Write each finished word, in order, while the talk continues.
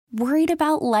Worried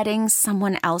about letting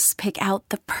someone else pick out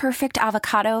the perfect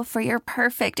avocado for your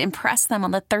perfect impress them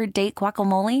on the third date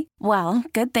guacamole? Well,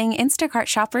 good thing Instacart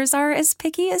shoppers are as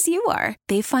picky as you are.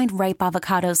 They find ripe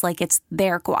avocados like it's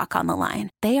their guac on the line.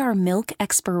 They are milk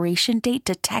expiration date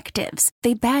detectives.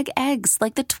 They bag eggs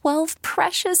like the 12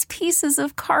 precious pieces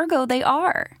of cargo they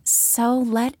are. So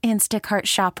let Instacart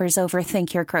shoppers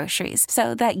overthink your groceries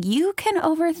so that you can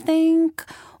overthink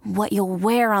what you'll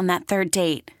wear on that third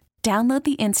date. Download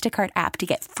the Instacart app to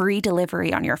get free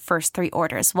delivery on your first 3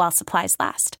 orders while supplies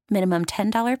last. Minimum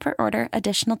 $10 per order.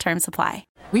 Additional terms apply.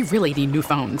 We really need new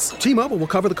phones. T-Mobile will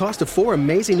cover the cost of 4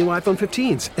 amazing new iPhone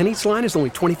 15s, and each line is only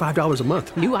 $25 a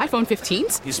month. New iPhone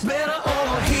 15s? It's better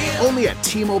over here. Only at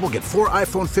T-Mobile, get 4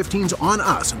 iPhone 15s on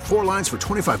us and 4 lines for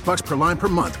 $25 per line per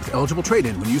month with eligible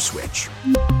trade-in when you switch.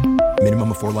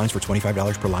 Minimum of 4 lines for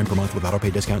 $25 per line per month with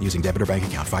autopay discount using debit or bank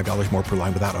account. $5 more per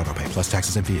line without autopay, plus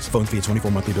taxes and fees. Phone fee at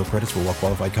 24 monthly bill credits for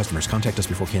well-qualified customers. Contact us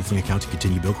before canceling account to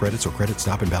continue bill credits or credit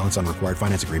stop and balance on required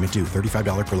finance agreement due.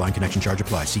 $35 per line connection charge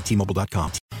applies. See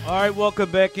T-Mobile.com. All right, welcome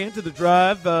back into the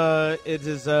drive.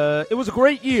 It was a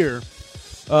great year.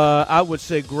 I would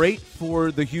say great for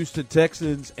the Houston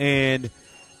Texans and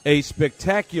a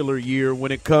spectacular year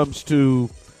when it comes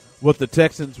to what the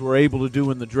Texans were able to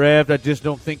do in the draft. I just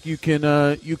don't think you could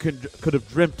have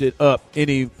dreamt it up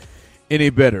any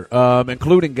better,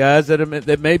 including guys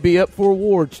that may be up for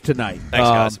awards tonight. Thanks,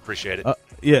 guys. Appreciate it.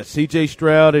 Yeah, C.J.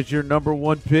 Stroud as your number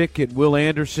 1 pick and Will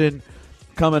Anderson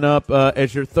coming up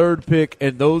as your 3rd pick,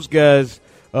 and those guys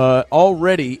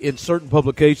already in certain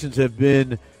publications have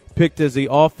been picked as the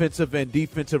offensive and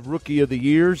defensive rookie of the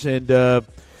years, and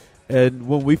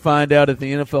when we find out at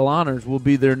the NFL Honors, we'll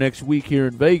be there next week here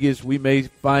in Vegas, we may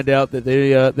find out that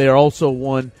they are also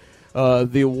won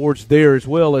the awards there as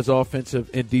well as offensive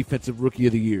and defensive rookie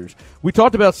of the years. We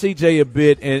talked about CJ a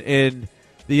bit and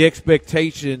the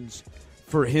expectations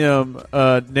for him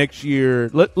next year.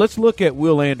 Let's look at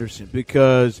Will Anderson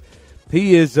because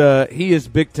he is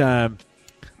big time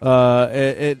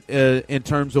in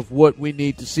terms of what we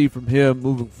need to see from him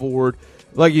moving forward.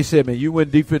 Like you said, man, you win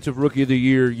Defensive Rookie of the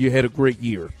Year. You had a great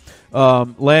year.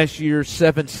 Last year,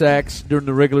 7 sacks during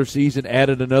the regular season,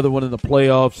 added another one in the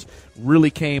playoffs, really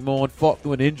came on, fought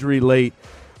through an injury late,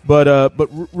 but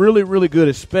really, really good,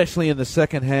 especially in the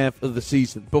second half of the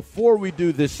season. Before we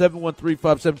do this,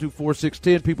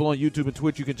 713-572-4610, people on YouTube and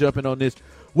Twitch, you can jump in on this.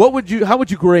 How would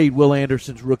you grade Will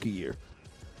Anderson's rookie year?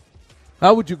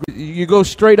 How would you go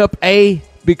straight up A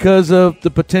because of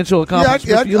the potential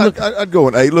accomplishments? Yeah, I'd go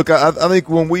an A. Look, I think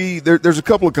when there's a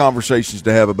couple of conversations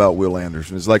to have about Will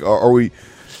Anderson. It's like, are we,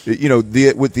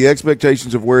 with the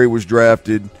expectations of where he was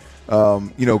drafted, you're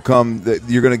going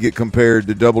to get compared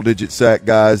to double-digit sack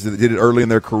guys that did it early in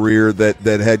their career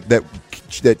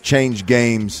that changed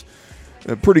games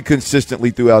pretty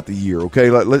consistently throughout the year. Okay,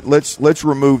 let's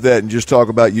remove that and just talk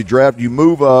about you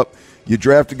move up. You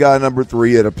draft a guy number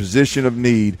 3 at a position of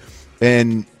need,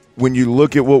 and when you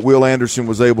look at what Will Anderson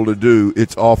was able to do,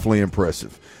 it's awfully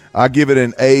impressive. I give it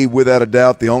an A without a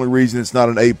doubt. The only reason it's not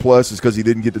an A+ is because he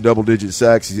didn't get to double-digit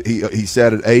sacks. He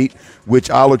sat at 8,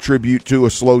 which I'll attribute to a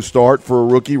slow start for a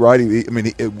rookie, right?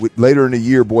 Later in the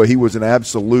year, boy, he was an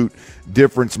absolute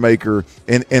difference maker,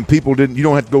 and people didn't. You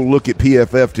don't have to go look at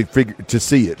PFF to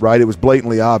see it, right? It was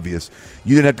blatantly obvious.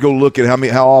 You didn't have to go look at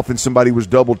how often somebody was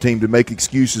double teamed to make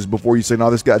excuses before you say, "No,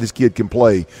 this kid can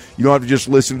play." You don't have to just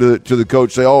listen to the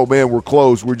coach say, "Oh man, we're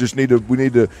close. We need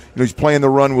to." He's playing the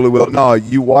run really well. No,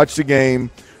 you watch the game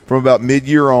from about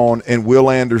mid-year on, and Will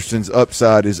Anderson's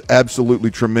upside is absolutely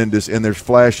tremendous, and there's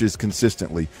flashes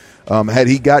consistently. Had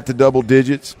he got to double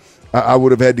digits, I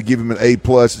would have had to give him an A+,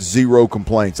 0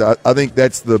 complaints. I think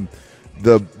that's the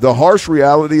harsh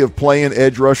reality of playing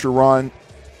edge rusher, Ron,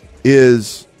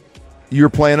 is you're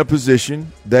playing a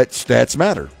position that stats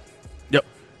matter. Yep.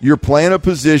 You're playing a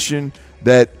position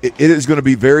that it is going to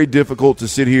be very difficult to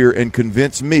sit here and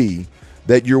convince me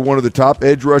that you're one of the top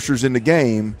edge rushers in the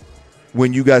game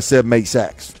when you got 7, 8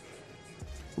 sacks.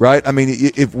 Right? I mean,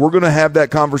 if we're going to have that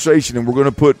conversation and we're going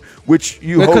to put –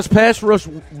 because pass rush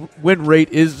win rate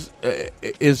is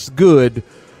good,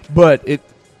 but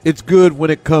it's good when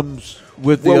it comes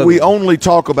with the we only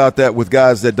talk about that with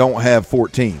guys that don't have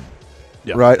 14.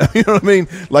 Yeah. Right? You know what I mean?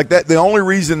 Like that. The only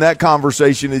reason that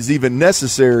conversation is even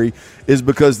necessary is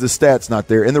because the stat's not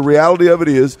there. And the reality of it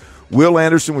is Will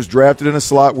Anderson was drafted in a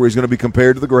slot where he's going to be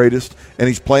compared to the greatest, and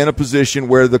he's playing a position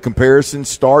where the comparisons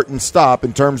start and stop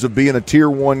in terms of being a Tier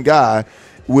 1 guy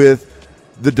with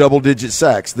the double-digit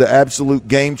sacks, the absolute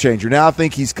game changer. Now I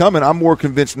think he's coming. I'm more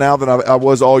convinced now than I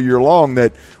was all year long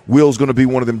that Will's going to be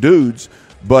one of them dudes.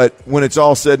 But when it's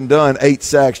all said and done, 8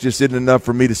 sacks just isn't enough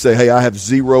for me to say, hey, I have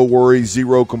zero worries,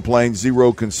 zero complaints,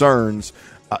 zero concerns.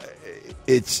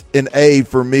 It's an A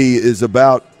for me is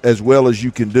about as well as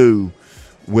you can do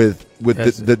with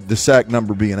the sack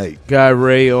number being 8. Guy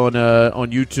Ray on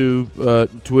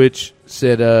YouTube, Twitch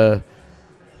said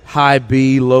high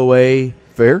B, low A.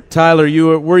 Fair. Tyler,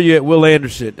 were you at Will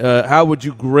Anderson? How would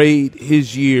you grade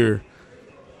his year?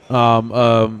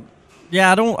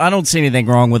 Yeah, I don't see anything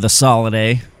wrong with a solid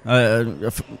A.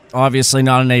 Obviously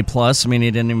not an A+. I mean,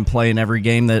 he didn't even play in every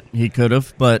game that he could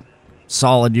have, but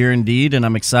solid year indeed, and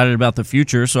I'm excited about the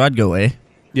future, so I'd go A.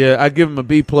 Yeah, I'd give him a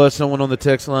B+. Someone on the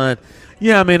text line.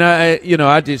 Yeah, I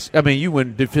mean, you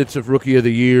win Defensive Rookie of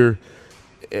the Year.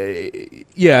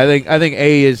 Yeah, I think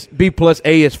A is B+.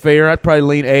 A is fair. I'd probably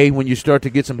lean A when you start to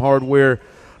get some hardware.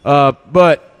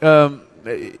 But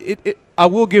I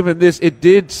will give him this. It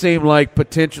did seem like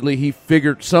potentially he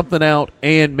figured something out,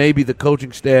 and maybe the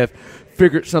coaching staff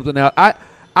figured something out.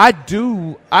 I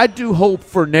do hope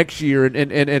for next year,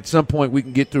 and at some point we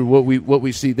can get through what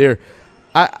we see there.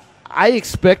 I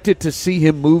expected to see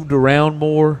him moved around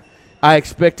more. I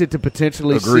expected to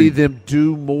potentially see them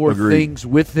do more things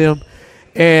with him.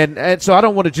 And so I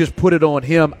don't want to just put it on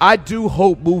him. I do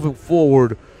hope moving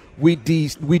forward we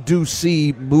do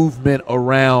see movement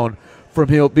around from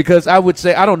him, because I would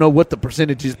say, I don't know what the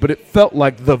percentage is, but it felt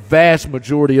like the vast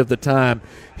majority of the time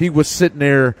he was sitting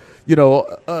there,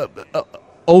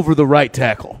 over the right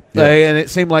tackle. Yeah. And it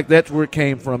seemed like that's where it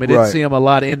came from. It didn't see him a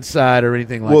lot inside or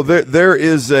anything like that. Well, there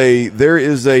is a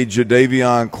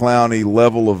Jadeveon Clowney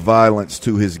level of violence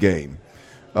to his game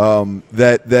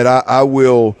that I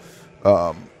will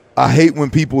I hate when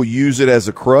people use it as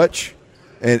a crutch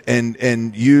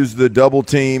and use the double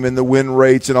team and the win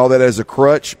rates and all that as a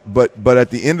crutch. But at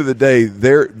the end of the day,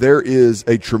 there is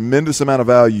a tremendous amount of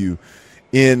value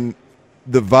in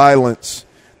the violence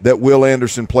that Will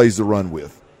Anderson plays the run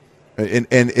with. And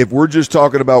if we're just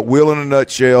talking about Will in a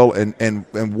nutshell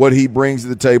and what he brings to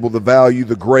the table, the value,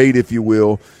 the grade, if you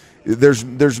will,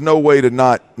 there's no way to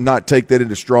not take that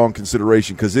into strong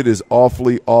consideration, because it is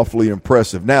awfully, awfully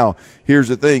impressive. Now, here's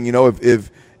the thing,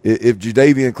 if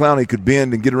Jadeveon Clowney could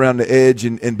bend and get around the edge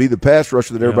and be the pass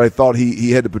rusher that everybody thought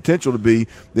he had the potential to be,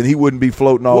 then he wouldn't be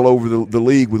floating all over the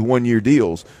league with one-year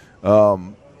deals.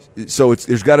 So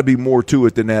there's got to be more to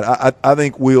it than that. I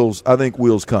think Will's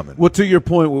coming. Well, to your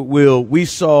point with Will, we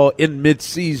saw in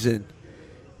midseason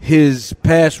his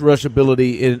pass rush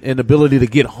ability and ability to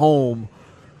get home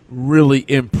really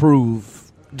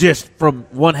improve just from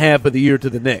one half of the year to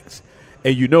the next.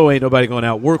 And ain't nobody going to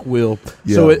outwork Will.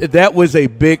 Yeah. So that was a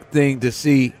big thing to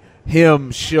see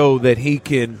him show that he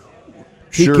can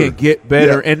get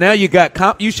better. Yeah. And now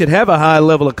you should have a high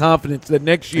level of confidence that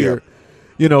next year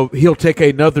he'll take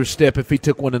another step if he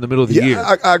took one in the middle of the year.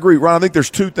 I agree, Ron. I think there's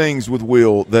two things with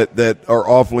Will that are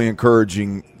awfully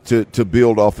encouraging to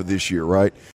build off of this year,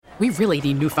 right? We really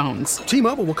need new phones.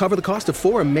 T-Mobile will cover the cost of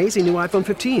 4 amazing new iPhone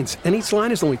 15s, and each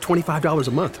line is only $25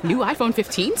 a month. New iPhone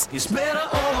 15s? It's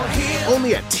better over here.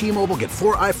 Only at T-Mobile, get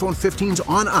 4 iPhone 15s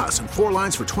on us and 4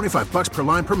 lines for $25 per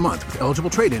line per month with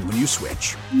eligible trade-in when you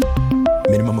switch.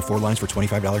 Minimum of 4 lines for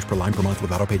 $25 per line per month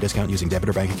with autopay discount using debit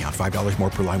or bank account. $5 more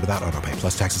per line without autopay,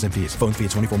 plus taxes and fees. Phone fee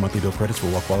at 24 monthly bill credits for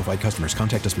well-qualified customers.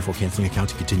 Contact us before canceling account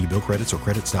to continue bill credits or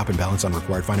credit stop and balance on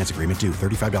required finance agreement due.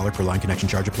 $35 per line connection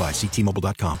charge applies. See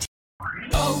T-Mobile.com.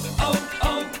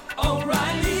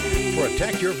 O'Reilly.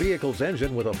 Protect your vehicle's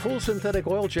engine with a full synthetic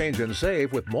oil change and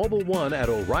save with Mobile One at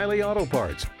O'Reilly Auto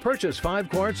Parts. Purchase 5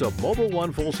 quarts of Mobile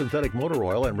One full synthetic motor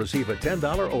oil and receive a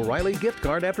 $10 O'Reilly gift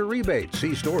card after rebate.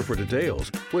 See store for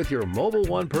details. With your Mobile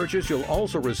One purchase, you'll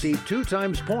also receive 2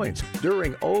 times points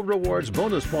during O Rewards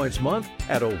Bonus Points Month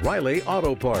at O'Reilly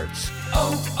Auto Parts.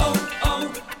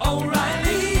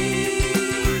 O'Reilly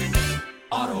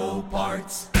Auto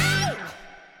Parts.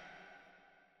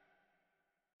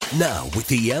 Now, with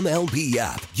the MLB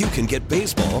app, you can get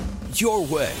baseball your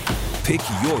way. Pick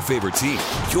your favorite team,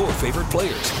 your favorite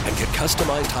players, and get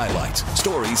customized highlights,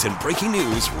 stories, and breaking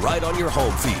news right on your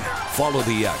home feed. Follow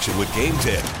the action with Game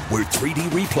 10, where 3D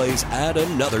replays add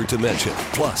another dimension.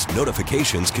 Plus,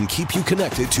 notifications can keep you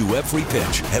connected to every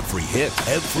pitch, every hit,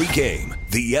 every game.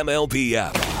 The MLB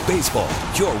app. Baseball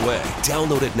your way.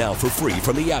 Download it now for free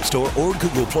from the App Store or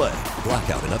Google Play.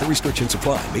 Blackout and other restrictions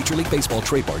apply. Major League Baseball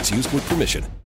trademarks used with permission.